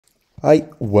Hi,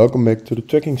 welcome back to the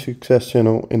Tracking Success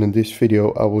channel, and in this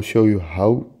video I will show you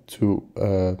how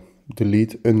to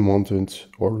delete unwanted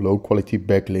or low quality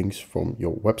backlinks from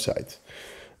your website.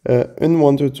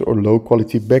 Unwanted or low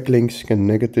quality backlinks can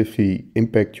negatively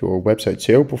impact your website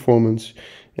SEO performance,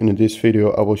 and in this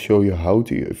video I will show you how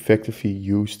to effectively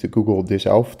use the Google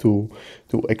Disavow tool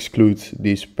to exclude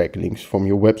these backlinks from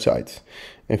your website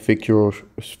and fix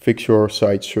your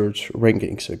site search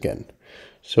rankings again.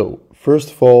 So first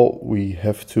of all, we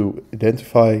have to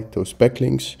identify those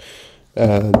backlinks.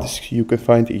 This you can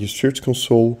find in your search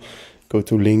console. Go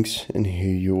to links, and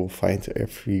here you will find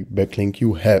every backlink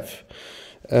you have.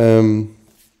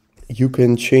 You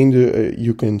can change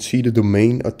you can see the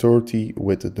domain authority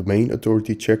with the domain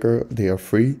authority checker. They are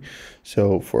free.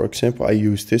 So for example, I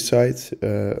use this site.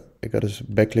 I got a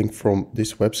backlink from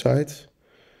this website,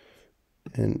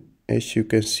 and as you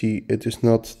can see, it is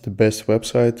not the best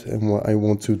website, and I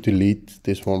want to delete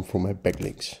this one from my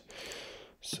backlinks.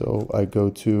 So I go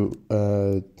to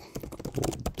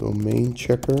domain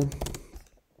checker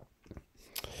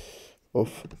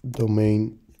of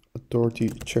domain authority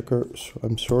checker. So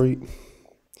I'm sorry.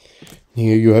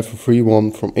 Here you have a free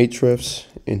one from Ahrefs,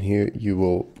 and here you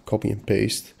will copy and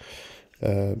paste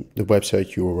the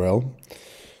website URL.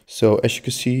 So as you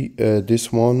can see,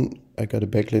 this one, I got a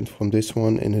backlink from this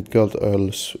one, and it got a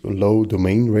low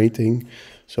domain rating.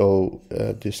 So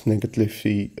this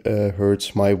negatively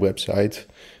hurts my website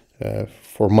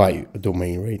for my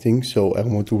domain rating. So I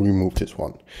want to remove this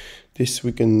one. This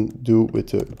we can do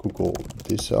with the Google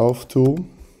Disavow tool.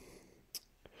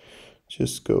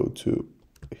 Just go to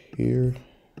here.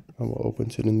 I will open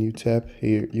to the new tab.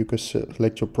 Here you can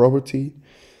select your property,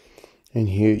 and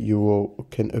here you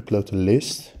can upload a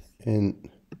list, and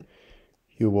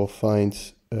you will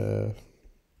find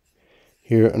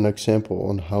here an example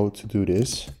on how to do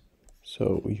this.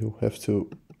 So you have to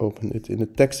open it in the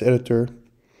text editor.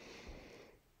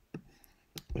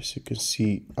 As you can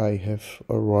see, I have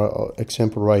an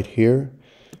example right here.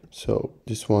 So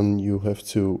this one you have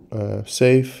to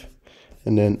save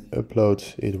and then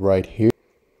upload it right here.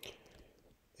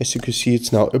 As you can see,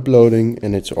 it's now uploading,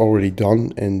 and it's already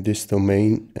done, and this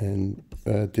domain and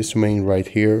this domain right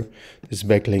here, this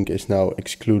backlink is now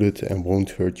excluded and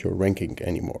won't hurt your ranking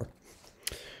anymore.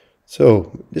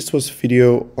 So this was a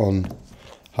video on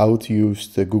how to use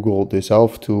the Google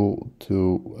Disavow tool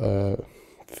to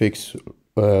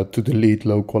delete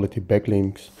low quality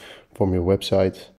backlinks from your website.